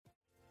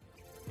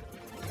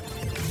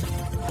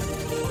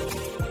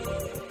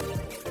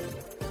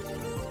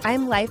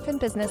I'm life and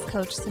business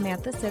coach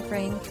Samantha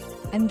Sifring,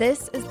 and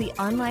this is the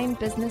Online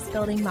Business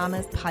Building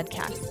Mamas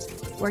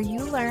podcast, where you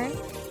learn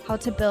how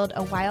to build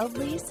a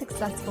wildly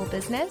successful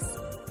business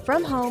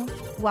from home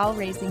while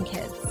raising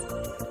kids.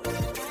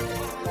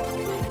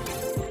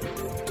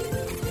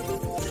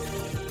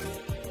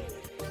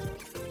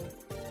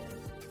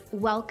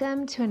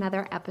 Welcome to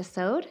another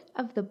episode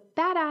of the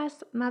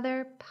Badass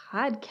Mother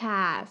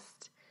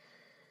Podcast.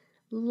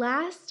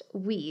 Last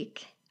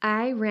week,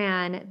 I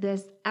ran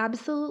this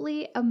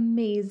absolutely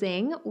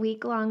amazing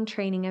week-long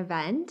training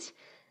event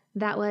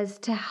that was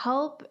to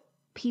help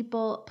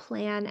people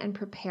plan and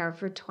prepare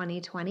for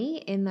 2020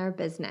 in their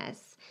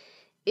business.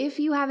 If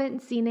you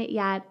haven't seen it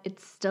yet,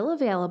 it's still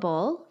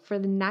available for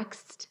the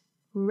next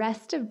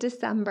rest of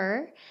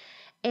December,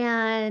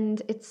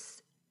 and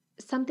it's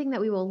something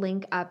that we will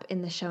link up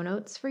in the show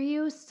notes for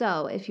you.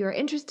 So if you're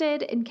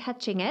interested in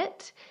catching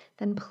it,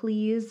 then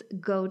please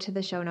go to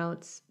the show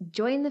notes,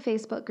 join the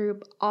Facebook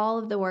group. All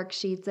of the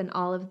worksheets and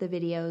all of the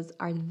videos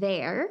are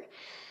there.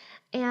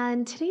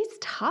 And today's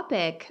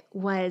topic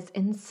was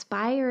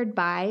inspired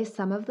by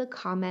some of the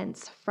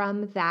comments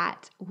from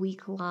that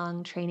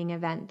week-long training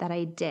event that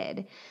I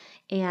did.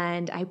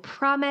 And I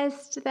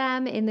promised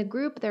them in the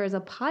group there is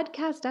a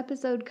podcast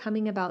episode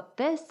coming about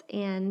this,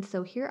 and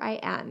so here I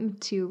am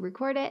to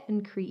record it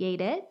and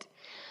create it.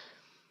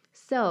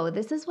 So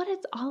this is what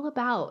it's all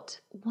about.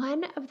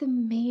 One of the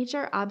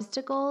major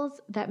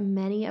obstacles that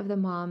many of the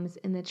moms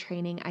in the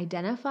training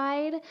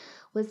identified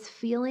was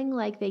feeling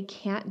like they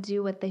can't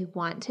do what they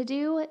want to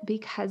do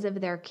because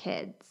of their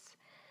kids.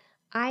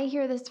 I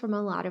hear this from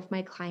a lot of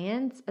my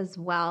clients as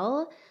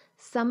well.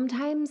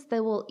 Sometimes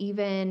they will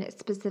even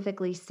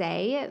specifically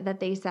say that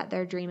they set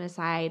their dream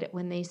aside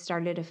when they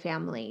started a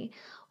family.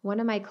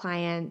 One of my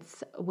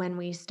clients, when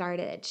we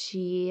started,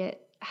 she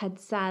had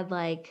said,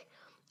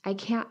 I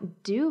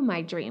can't do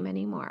my dream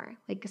anymore.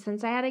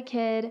 Since I had a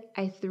kid,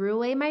 I threw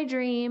away my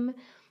dream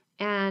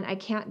and I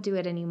can't do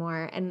it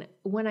anymore. And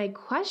when I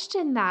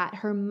questioned that,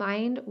 her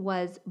mind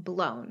was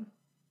blown.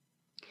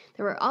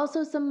 There were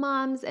also some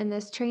moms in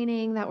this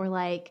training that were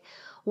like,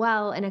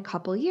 well, in a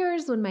couple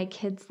years when my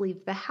kids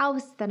leave the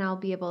house, then I'll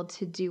be able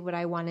to do what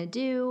I want to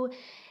do.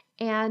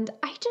 And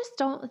I just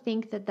don't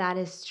think that that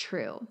is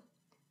true.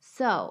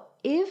 So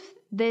if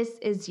this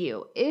is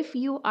you, if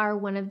you are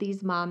one of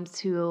these moms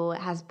who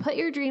has put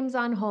your dreams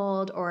on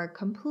hold or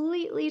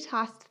completely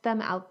tossed them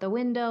out the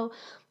window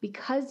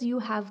because you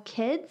have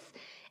kids,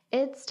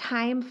 it's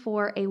time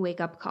for a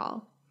wake-up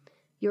call.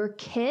 Your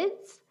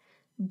kids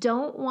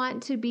don't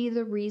want to be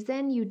the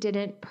reason you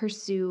didn't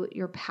pursue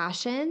your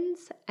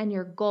passions and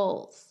your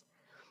goals.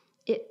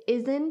 It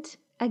isn't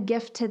a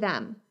gift to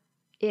them.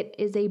 It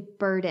is a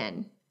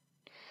burden.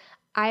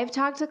 I've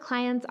talked to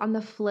clients on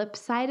the flip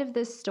side of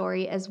this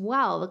story as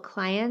well, the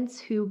clients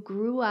who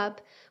grew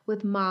up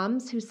with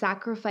moms who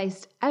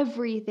sacrificed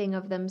everything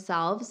of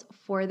themselves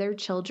for their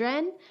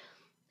children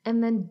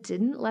and then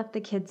didn't let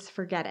the kids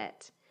forget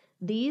it.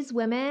 These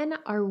women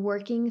are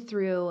working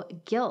through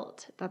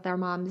guilt that their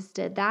moms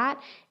did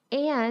that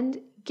and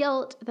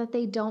guilt that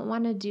they don't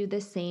want to do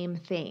the same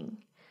thing.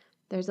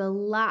 There's a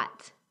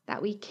lot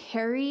that we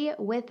carry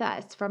with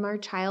us from our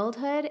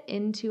childhood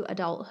into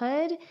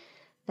adulthood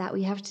that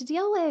we have to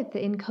deal with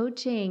in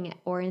coaching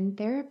or in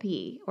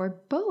therapy or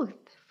both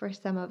for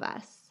some of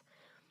us.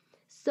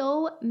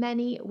 So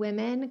many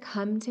women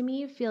come to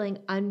me feeling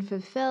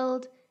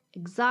unfulfilled,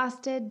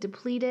 exhausted,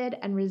 depleted,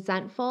 and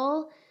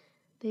resentful.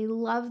 They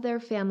love their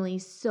family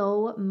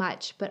so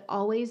much, but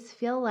always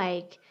feel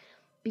like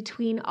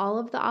between all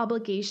of the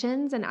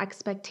obligations and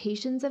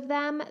expectations of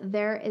them,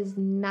 there is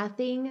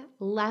nothing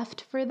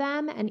left for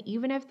them. And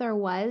even if there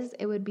was,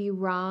 it would be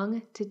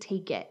wrong to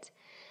take it.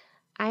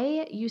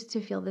 I used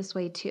to feel this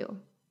way too.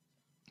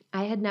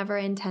 I had never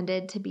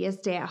intended to be a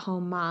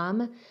stay-at-home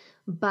mom,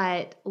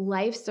 but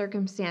life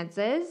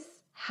circumstances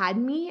had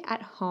me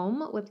at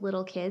home with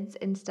little kids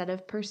instead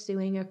of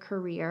pursuing a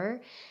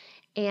career.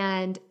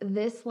 And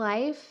this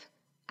life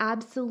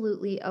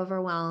absolutely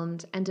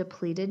overwhelmed and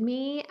depleted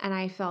me. And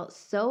I felt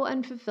so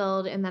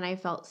unfulfilled. And then I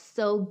felt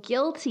so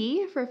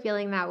guilty for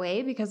feeling that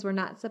way because we're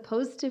not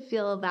supposed to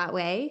feel that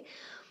way.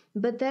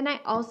 But then I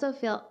also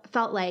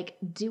felt like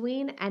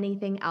doing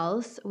anything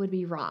else would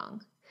be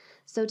wrong.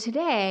 So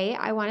today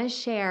I want to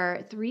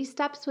share 3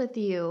 steps with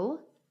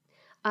you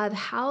of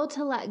how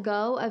to let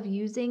go of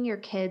using your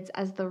kids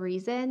as the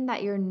reason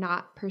that you're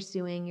not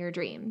pursuing your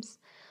dreams,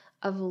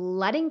 of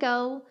letting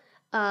go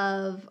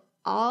of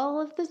all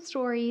of the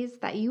stories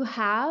that you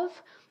have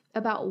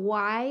about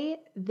why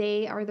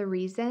they are the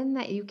reason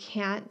that you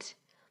can't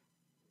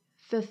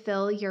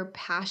fulfill your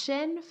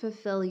passion,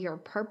 fulfill your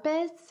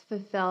purpose,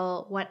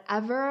 fulfill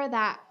whatever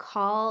that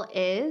call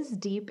is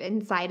deep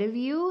inside of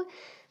you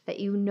that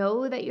you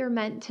know that you're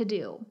meant to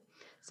do.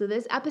 So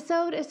this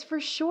episode is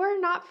for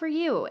sure not for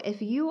you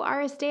if you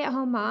are a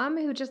stay-at-home mom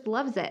who just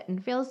loves it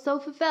and feels so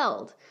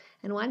fulfilled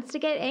and wants to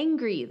get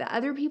angry that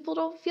other people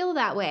don't feel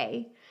that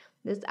way.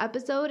 This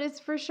episode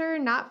is for sure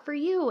not for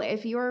you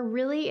if you're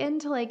really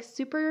into like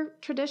super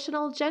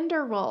traditional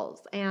gender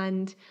roles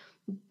and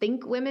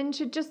think women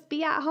should just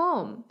be at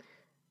home.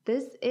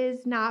 This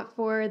is not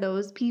for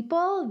those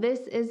people.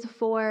 This is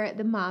for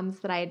the moms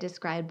that I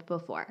described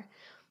before.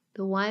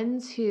 The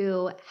ones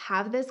who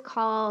have this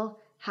call,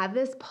 have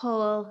this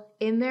pull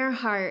in their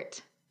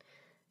heart,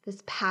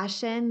 this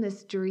passion,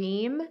 this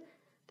dream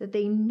that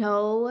they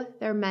know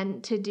they're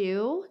meant to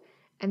do,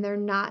 and they're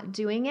not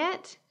doing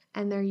it,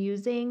 and they're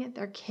using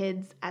their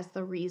kids as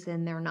the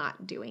reason they're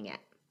not doing it.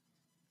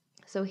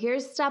 So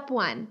here's step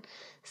one.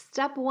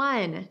 Step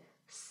one,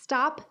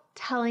 stop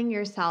telling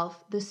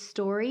yourself the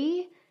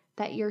story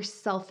that you're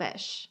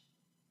selfish.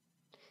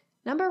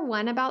 Number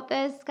one about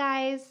this,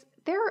 guys,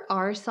 there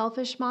are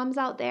selfish moms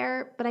out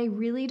there, but I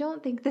really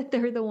don't think that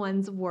they're the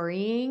ones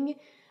worrying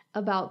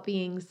about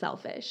being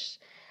selfish.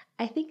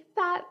 I think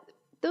that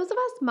those of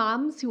us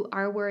moms who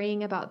are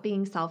worrying about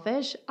being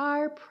selfish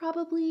are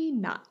probably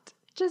not.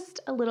 Just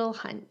a little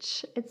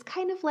hunch. It's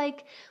kind of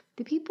like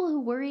the people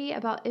who worry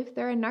about if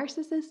they're a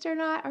narcissist or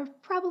not are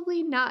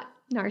probably not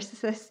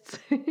narcissists.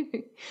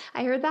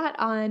 I heard that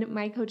on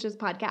my coach's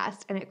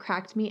podcast and it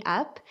cracked me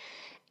up.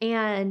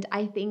 And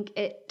I think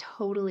it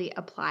totally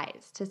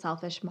applies to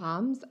selfish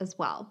moms as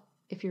well.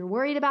 If you're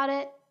worried about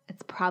it,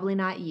 it's probably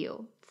not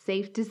you.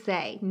 Safe to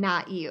say,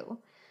 not you.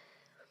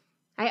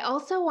 I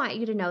also want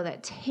you to know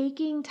that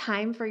taking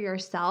time for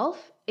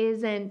yourself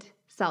isn't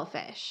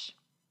selfish.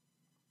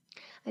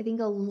 I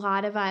think a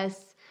lot of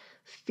us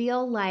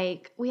feel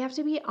like we have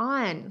to be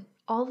on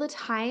all the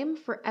time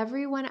for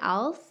everyone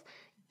else,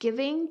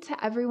 giving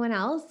to everyone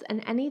else,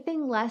 and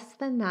anything less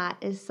than that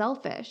is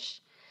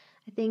selfish.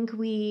 I think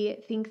we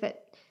think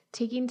that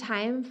taking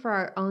time for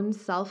our own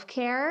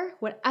self-care,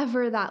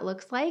 whatever that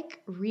looks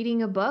like,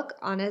 reading a book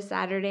on a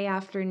Saturday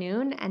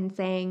afternoon and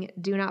saying,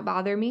 "Do not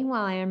bother me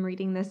while I am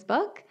reading this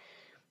book."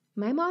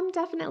 My mom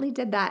definitely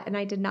did that, and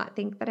I did not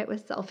think that it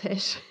was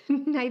selfish.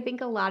 I think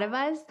a lot of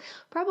us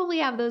probably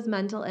have those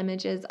mental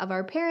images of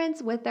our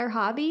parents with their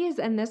hobbies,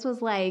 and this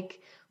was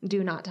like,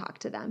 do not talk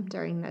to them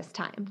during this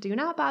time. Do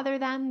not bother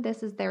them.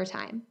 This is their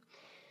time.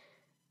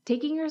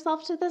 Taking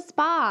yourself to the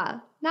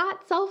spa,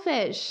 not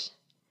selfish.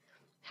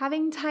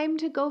 Having time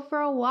to go for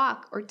a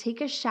walk or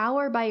take a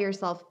shower by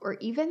yourself, or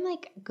even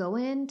like go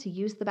in to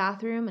use the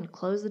bathroom and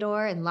close the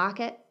door and lock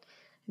it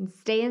and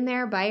stay in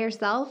there by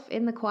yourself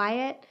in the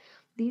quiet.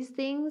 These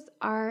things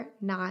are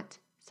not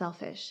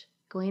selfish.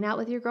 Going out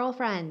with your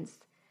girlfriends,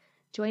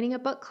 joining a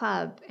book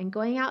club and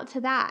going out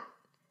to that.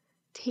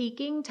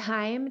 Taking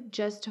time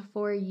just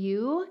for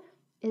you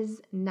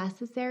is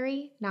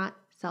necessary, not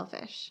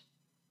selfish.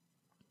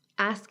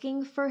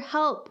 Asking for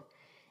help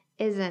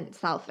isn't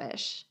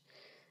selfish.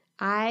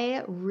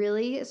 I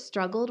really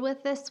struggled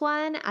with this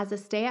one as a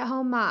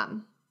stay-at-home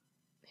mom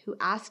who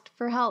asked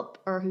for help,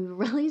 or who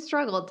really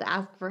struggled to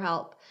ask for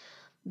help,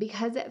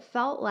 because it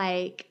felt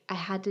like I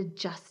had to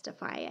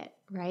justify it,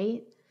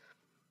 right?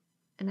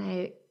 And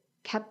I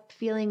kept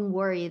feeling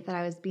worried that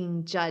I was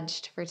being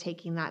judged for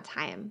taking that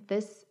time.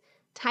 This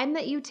time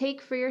that you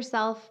take for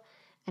yourself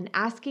and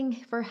asking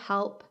for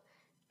help,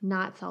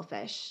 not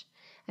selfish.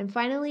 And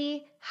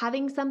finally,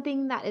 having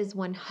something that is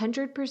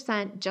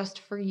 100% just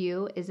for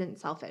you isn't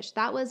selfish.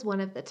 That was one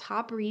of the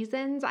top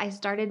reasons I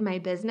started my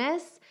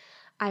business.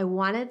 I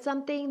wanted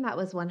something that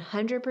was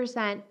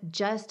 100%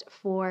 just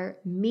for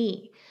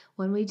me.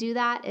 When we do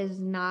that, it is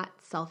not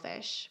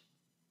selfish.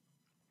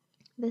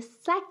 The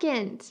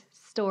second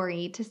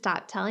story to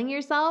stop telling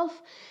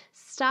yourself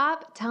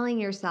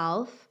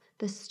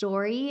the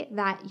story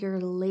that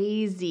you're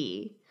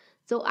lazy.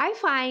 So I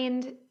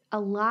find a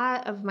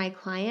lot of my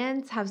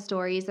clients have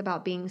stories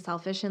about being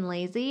selfish and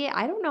lazy.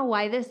 I don't know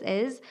why this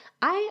is.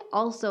 I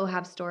also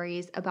have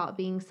stories about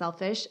being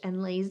selfish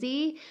and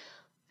lazy.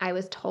 I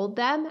was told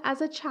them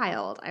as a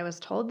child. I was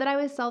told that I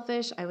was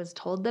selfish. I was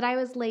told that I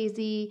was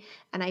lazy.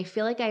 And I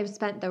feel like I've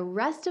spent the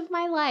rest of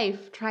my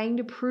life trying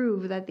to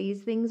prove that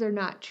these things are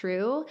not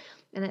true.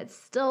 And it's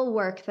still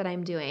work that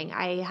I'm doing.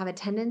 I have a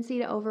tendency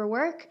to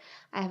overwork.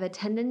 I have a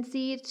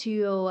tendency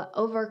to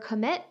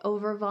overcommit,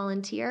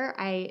 over-volunteer.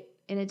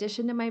 In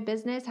addition to my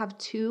business, have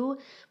 2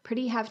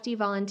 pretty hefty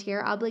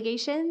volunteer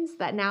obligations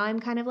that now I'm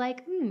kind of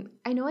like,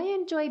 I know I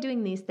enjoy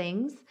doing these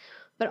things,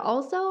 but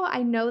also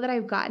I know that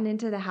I've gotten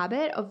into the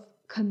habit of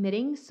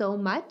committing so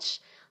much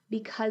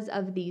because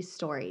of these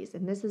stories.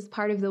 And this is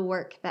part of the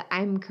work that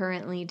I'm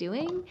currently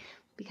doing,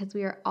 because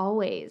we are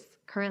always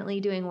currently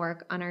doing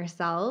work on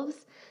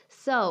ourselves.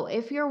 So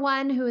if you're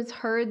one who has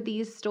heard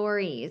these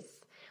stories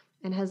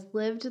and has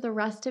lived the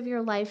rest of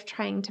your life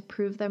trying to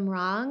prove them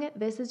wrong,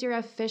 this is your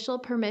official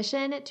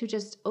permission to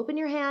just open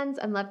your hands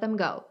and let them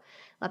go.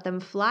 Let them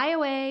fly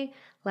away.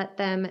 Let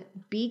them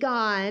be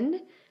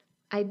gone.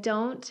 I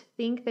don't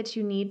think that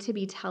you need to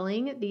be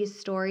telling these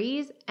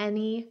stories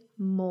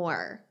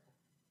anymore.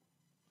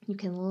 You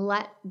can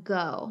let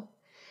go.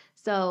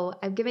 So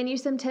I've given you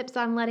some tips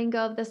on letting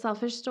go of the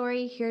selfish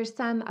story. Here's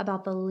some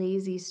about the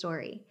lazy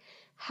story.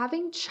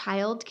 Having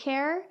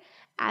childcare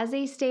as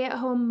a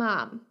stay-at-home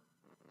mom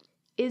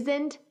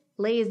isn't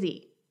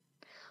lazy.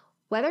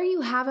 Whether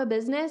you have a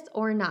business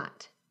or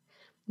not,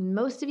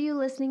 Most of you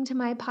listening to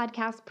my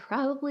podcast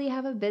probably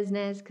have a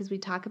business because we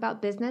talk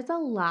about business a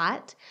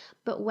lot,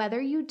 but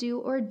whether you do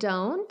or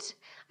don't,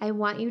 I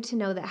want you to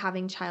know that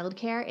having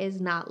childcare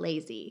is not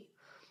lazy.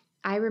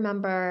 I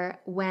remember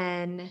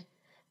when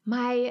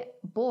my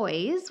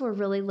boys were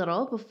really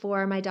little,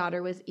 before my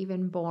daughter was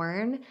even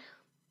born.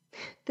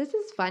 This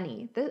is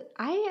funny.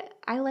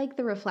 I like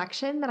the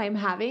reflection that I'm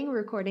having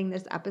recording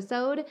this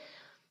episode,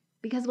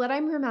 because what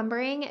I'm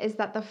remembering is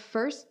that the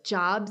first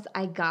jobs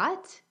I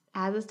got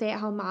as a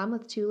stay-at-home mom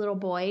with 2 little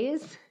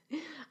boys,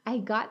 I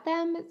got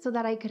them so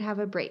that I could have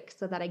a break,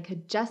 so that I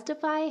could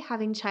justify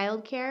having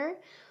childcare.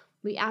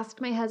 We asked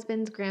my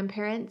husband's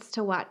grandparents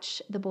to watch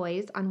the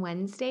boys on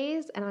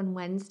Wednesdays, and on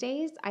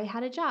Wednesdays I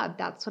had a job.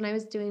 That's when I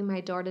was doing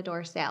my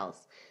door-to-door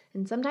sales.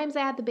 And sometimes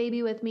I had the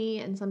baby with me,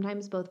 and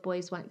sometimes both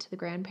boys went to the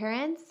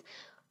grandparents.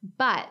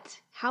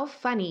 But how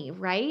funny,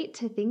 right?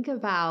 To think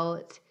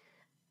about,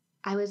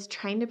 I was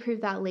trying to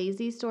prove that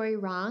lazy story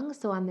wrong.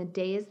 So on the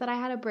days that I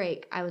had a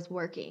break, I was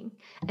working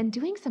and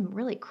doing some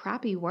really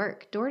crappy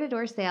work.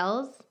 Door-to-door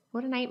sales,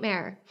 what a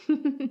nightmare.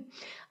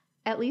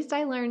 At least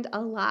I learned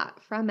a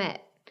lot from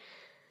it.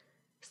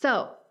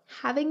 So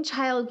having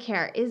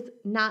childcare is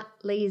not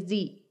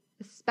lazy,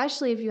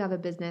 especially if you have a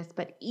business,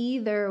 but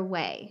either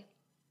way.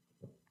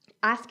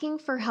 Asking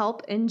for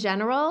help in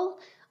general,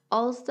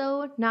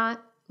 also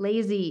not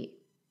lazy.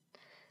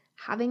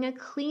 Having a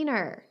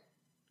cleaner,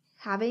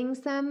 having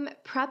some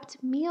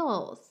prepped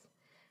meals,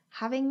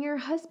 having your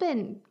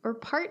husband or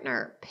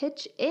partner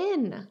pitch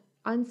in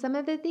on some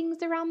of the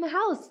things around the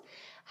house,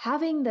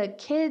 having the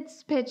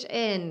kids pitch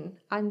in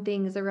on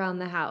things around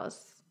the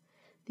house.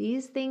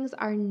 These things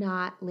are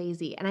not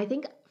lazy. And I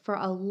think for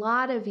a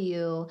lot of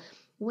you,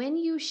 when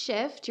you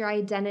shift your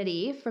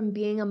identity from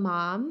being a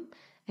mom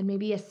and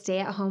maybe a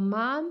stay-at-home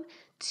mom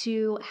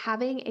to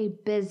having a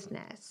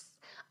business,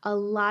 a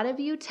lot of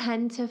you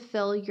tend to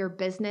fill your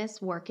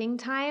business working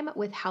time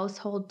with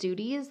household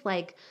duties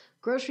like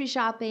grocery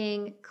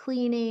shopping,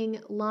 cleaning,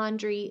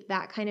 laundry,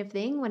 that kind of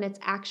thing, when it's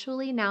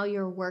actually now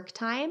your work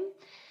time.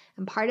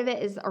 And part of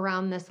it is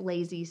around this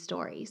lazy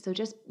story. So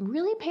just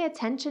really pay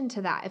attention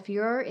to that. If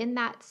you're in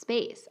that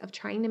space of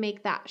trying to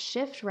make that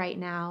shift right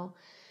now,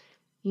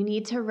 you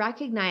need to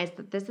recognize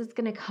that this is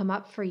going to come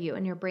up for you,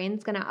 and your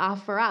brain's going to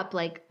offer up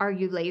like, are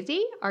you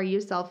lazy? Are you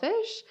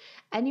selfish?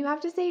 And you have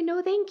to say,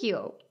 no, thank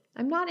you.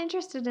 I'm not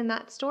interested in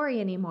that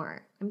story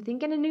anymore. I'm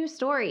thinking a new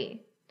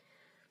story.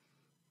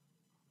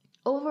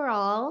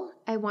 Overall,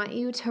 I want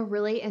you to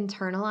really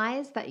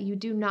internalize that you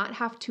do not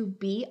have to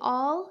be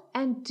all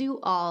and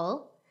do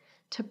all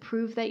to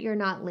prove that you're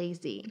not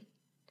lazy.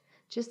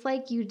 Just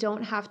like you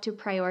don't have to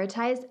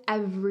prioritize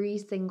every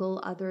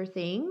single other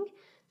thing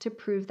to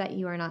prove that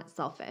you are not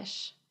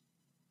selfish.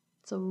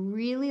 So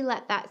really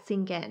let that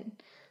sink in.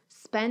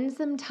 Spend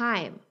some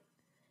time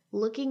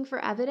looking for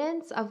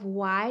evidence of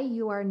why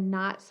you are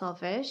not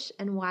selfish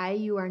and why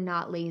you are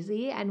not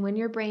lazy. And when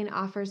your brain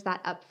offers that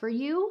up for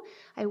you,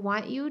 I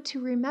want you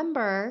to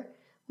remember,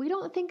 we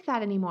don't think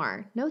that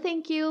anymore. No,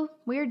 thank you.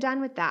 We are done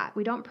with that.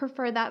 We don't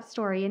prefer that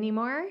story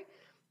anymore.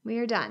 We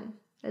are done.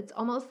 It's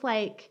almost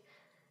like,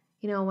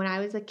 when I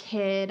was a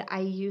kid,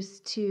 I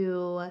used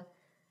to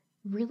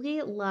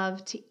really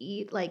love to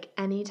eat like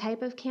any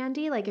type of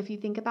candy. Like if you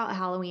think about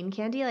Halloween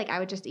candy, like I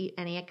would just eat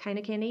any kind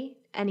of candy,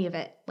 any of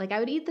it. Like I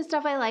would eat the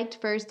stuff I liked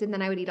first, and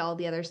then I would eat all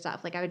the other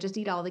stuff. Like I would just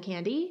eat all the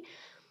candy.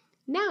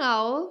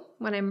 Now,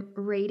 when I'm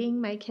rating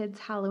my kids'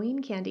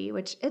 Halloween candy,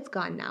 which it's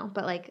gone now,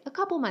 but like a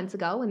couple months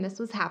ago when this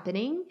was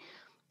happening,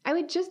 I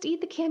would just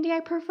eat the candy I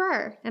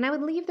prefer, and I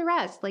would leave the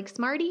rest. Like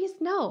Smarties,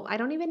 no, I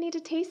don't even need to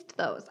taste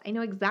those. I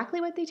know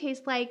exactly what they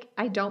taste like.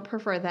 I don't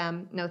prefer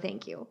them. No,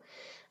 thank you.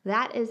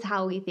 That is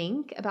how we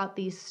think about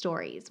these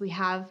stories. We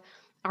have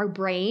our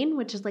brain,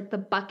 which is like the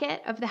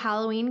bucket of the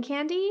Halloween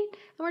candy,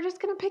 and we're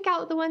just going to pick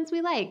out the ones we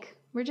like.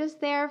 We're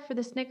just there for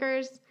the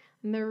Snickers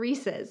and the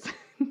Reese's.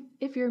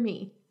 If you're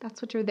me,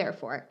 that's what you're there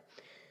for.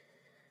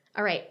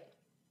 All right,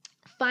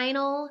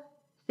 final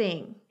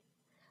thing.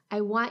 I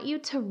want you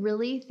to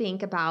really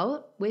think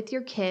about, with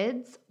your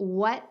kids,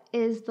 what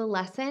is the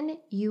lesson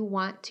you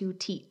want to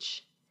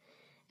teach?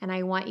 And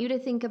I want you to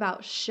think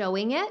about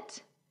showing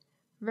it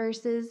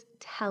versus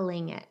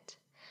telling it.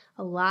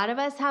 A lot of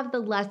us have the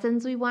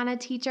lessons we want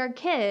to teach our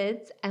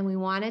kids, and we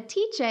want to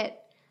teach it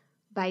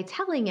by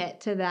telling it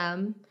to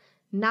them,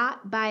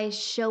 not by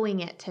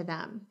showing it to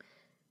them.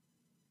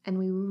 And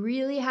we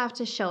really have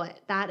to show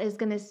it. That is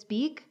going to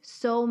speak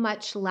so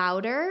much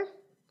louder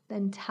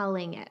than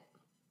telling it.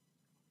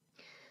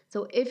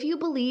 So if you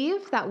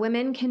believe that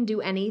women can do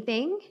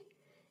anything,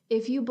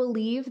 if you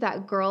believe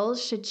that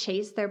girls should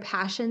chase their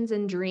passions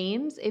and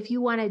dreams, if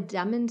you want to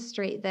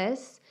demonstrate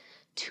this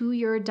to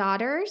your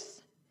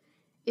daughters,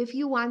 if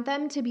you want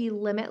them to be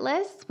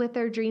limitless with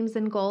their dreams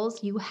and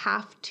goals, you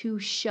have to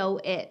show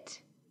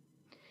it.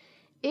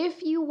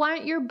 If you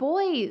want your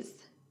boys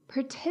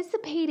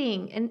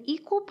participating in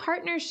equal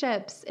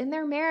partnerships in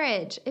their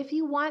marriage, if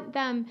you want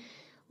them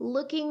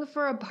looking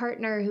for a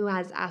partner who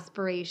has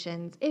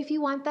aspirations, if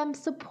you want them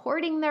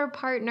supporting their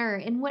partner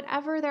in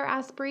whatever their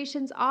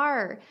aspirations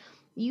are,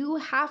 You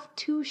have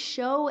to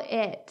show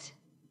it.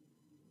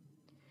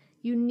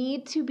 You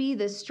need to be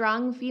the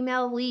strong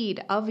female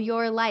lead of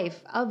your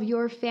life, of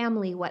your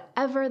family,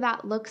 whatever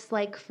that looks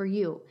like for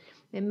you.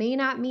 It may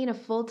not mean a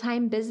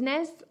full-time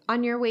business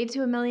on your way to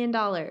 $1 million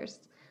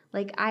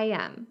like I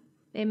am.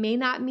 It may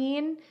not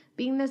mean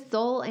being the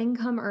sole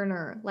income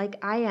earner like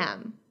I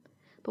am.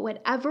 But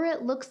whatever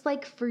it looks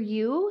like for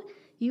you,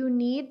 you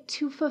need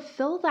to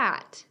fulfill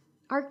that.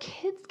 Our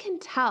kids can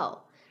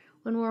tell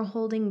when we're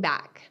holding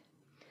back.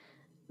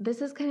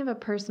 This is kind of a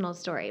personal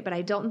story, but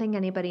I don't think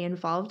anybody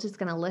involved is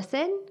going to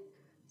listen.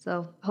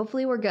 So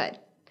hopefully we're good.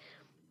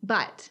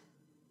 But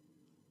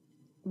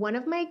one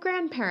of my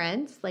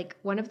grandparents, like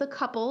one of the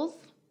couples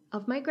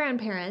of my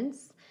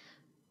grandparents,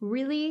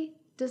 really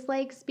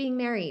dislikes being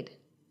married.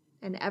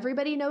 And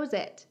everybody knows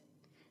it.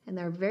 And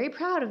they're very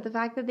proud of the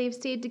fact that they've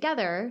stayed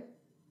together.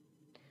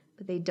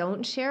 But they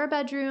don't share a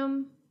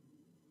bedroom.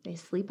 They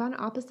sleep on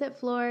opposite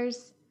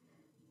floors.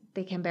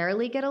 They can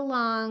barely get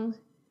along.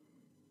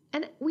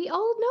 And we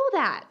all know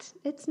that.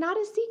 It's not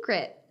a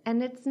secret.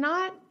 And it's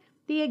not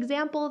the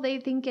example they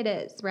think it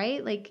is,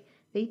 right? Like,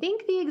 they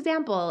think the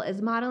example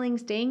is modeling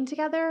staying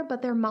together,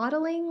 but they're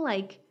modeling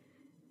like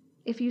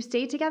if you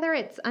stay together,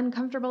 it's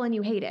uncomfortable and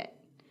you hate it.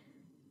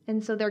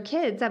 And so their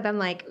kids have been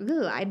like,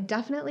 ooh, I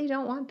definitely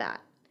don't want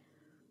that.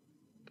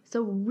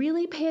 So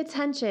really pay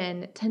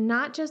attention to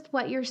not just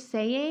what you're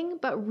saying,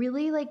 but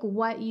really like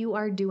what you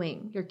are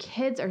doing. Your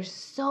kids are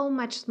so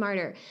much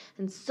smarter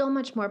and so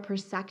much more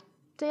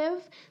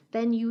perceptive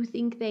than you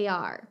think they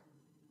are.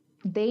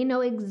 They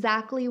know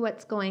exactly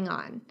what's going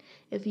on.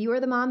 If you are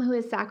the mom who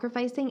is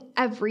sacrificing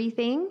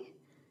everything,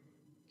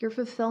 your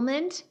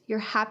fulfillment, your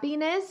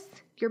happiness,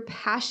 your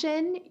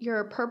passion,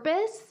 your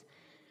purpose,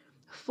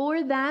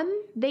 for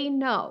them, they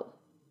know.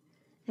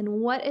 And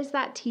what is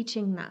that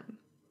teaching them?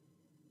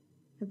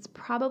 It's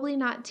probably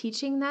not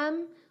teaching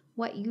them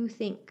what you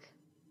think.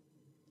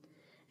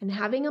 And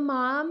having a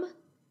mom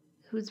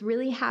who's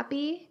really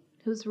happy,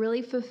 who's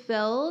really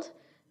fulfilled,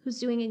 who's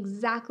doing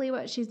exactly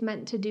what she's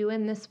meant to do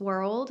in this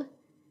world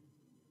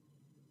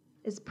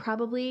is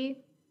probably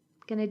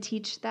going to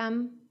teach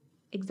them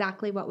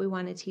exactly what we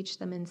want to teach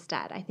them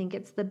instead. I think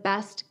it's the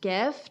best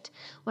gift.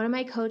 One of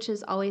my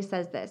coaches always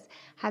says this: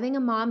 having a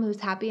mom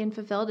who's happy and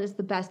fulfilled is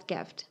the best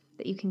gift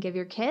that you can give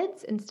your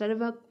kids, instead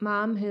of a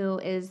mom who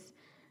is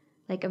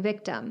like a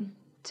victim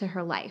to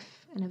her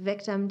life and a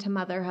victim to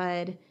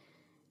motherhood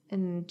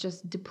and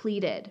just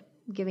depleted,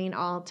 giving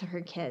all to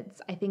her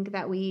kids. I think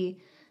that we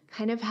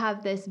kind of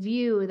have this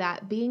view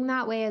that being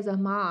that way as a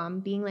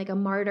mom, being like a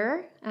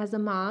martyr as a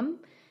mom,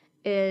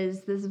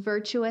 is this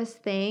virtuous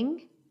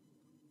thing,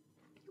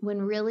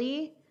 when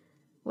really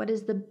what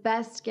is the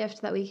best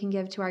gift that we can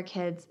give to our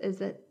kids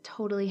is a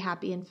totally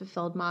happy and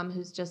fulfilled mom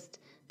who's just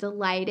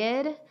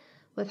delighted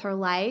with her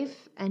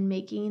life and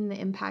making the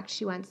impact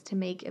she wants to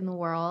make in the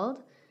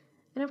world.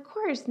 And of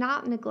course,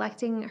 not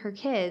neglecting her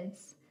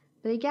kids.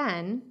 But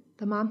again,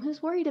 the mom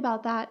who's worried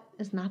about that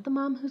is not the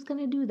mom who's going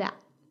to do that.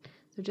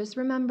 So just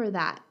remember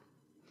that.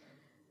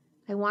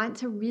 I want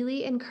to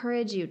really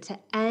encourage you to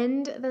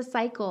end the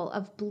cycle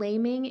of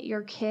blaming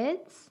your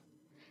kids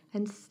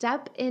and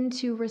step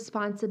into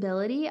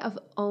responsibility of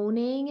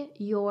owning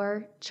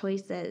your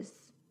choices.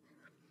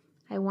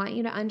 I want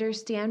you to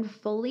understand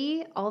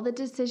fully all the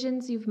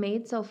decisions you've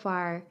made so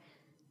far,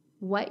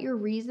 what your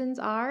reasons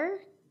are,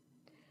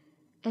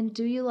 and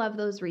do you love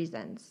those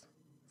reasons?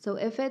 So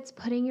if it's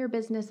putting your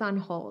business on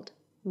hold,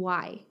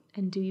 why?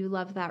 And do you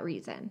love that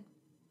reason?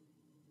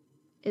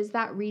 Is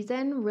that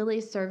reason really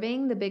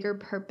serving the bigger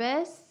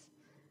purpose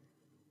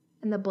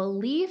and the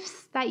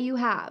beliefs that you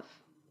have?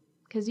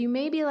 Because you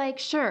may be like,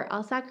 sure,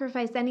 I'll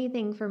sacrifice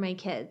anything for my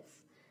kids.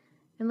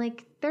 And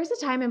like, there's a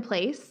time and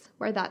place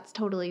where that's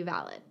totally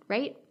valid,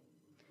 right?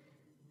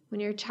 When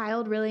your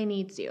child really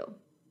needs you,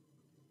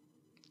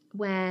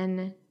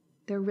 when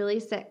they're really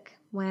sick,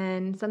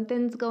 when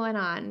something's going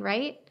on,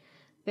 right?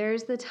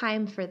 There's the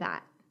time for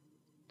that.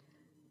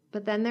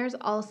 But then there's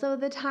also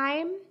the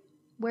time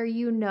where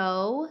you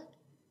know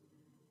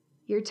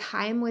your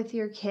time with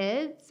your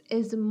kids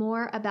is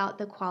more about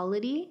the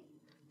quality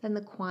than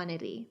the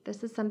quantity.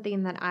 This is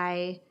something that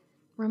I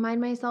remind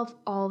myself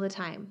all the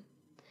time,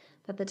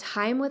 that the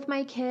time with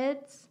my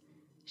kids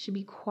should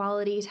be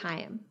quality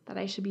time, that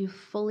I should be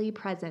fully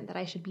present, that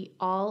I should be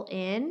all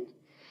in,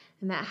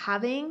 and that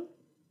having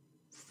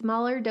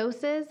smaller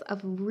doses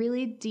of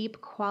really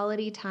deep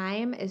quality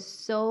time is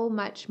so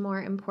much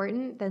more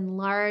important than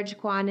large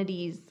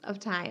quantities of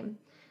time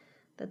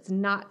that's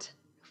not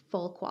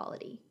full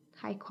quality,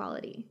 high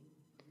quality.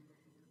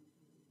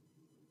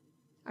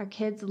 Our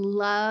kids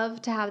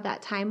love to have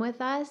that time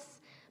with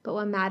us, but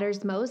what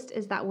matters most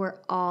is that we're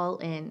all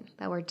in,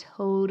 that we're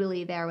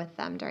totally there with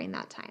them during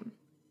that time.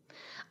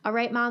 All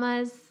right,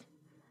 mamas,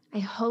 I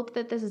hope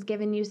that this has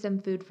given you some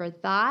food for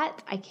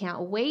thought. I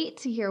can't wait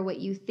to hear what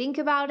you think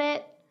about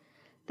it.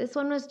 This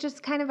one was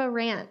just kind of a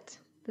rant.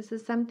 This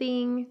is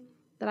something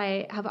that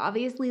I have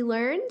obviously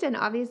learned and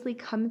obviously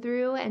come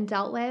through and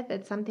dealt with.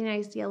 It's something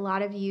I see a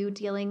lot of you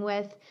dealing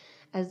with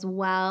as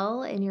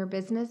well in your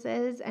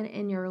businesses and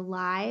in your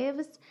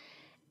lives.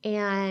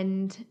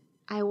 And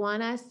I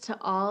want us to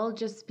all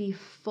just be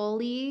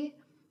fully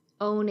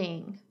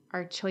owning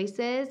our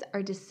choices,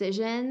 our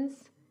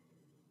decisions,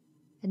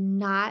 and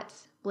not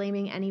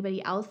blaming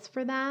anybody else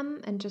for them,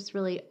 and just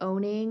really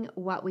owning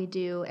what we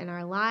do in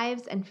our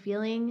lives and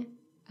feeling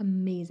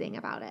amazing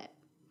about it.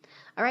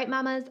 All right,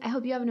 mamas, I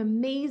hope you have an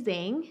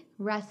amazing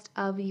rest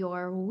of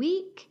your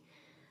week.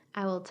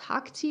 I will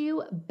talk to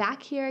you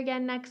back here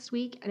again next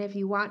week. And if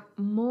you want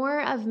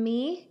more of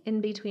me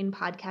in between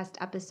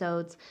podcast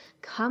episodes,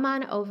 come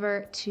on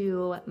over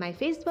to my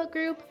Facebook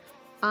group,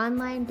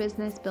 Online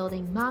Business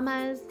Building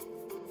Mamas.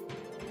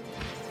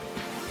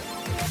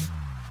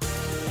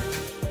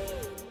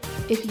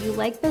 If you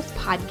like this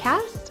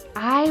podcast,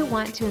 I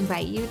want to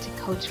invite you to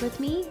coach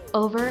with me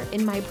over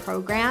in my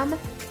program,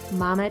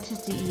 Mama to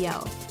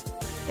CEO.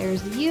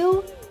 There's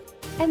you,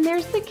 and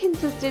there's the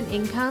consistent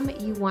income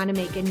you want to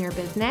make in your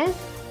business,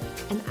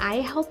 and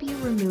I help you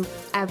remove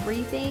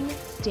everything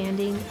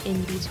standing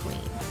in between.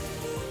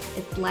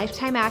 It's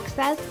lifetime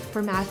access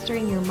for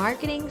mastering your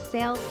marketing,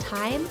 sales,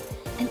 time,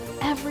 and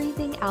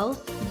everything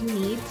else you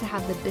need to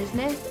have the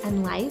business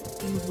and life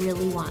you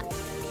really want.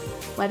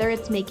 Whether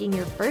it's making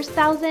your first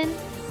 1,000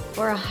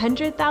 or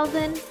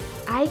 100,000,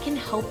 I can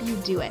help you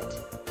do it.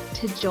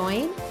 To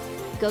join,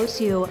 go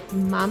to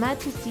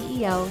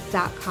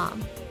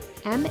mamatoceo.com,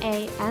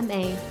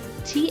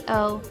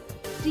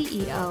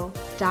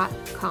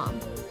 mamatoceo.com.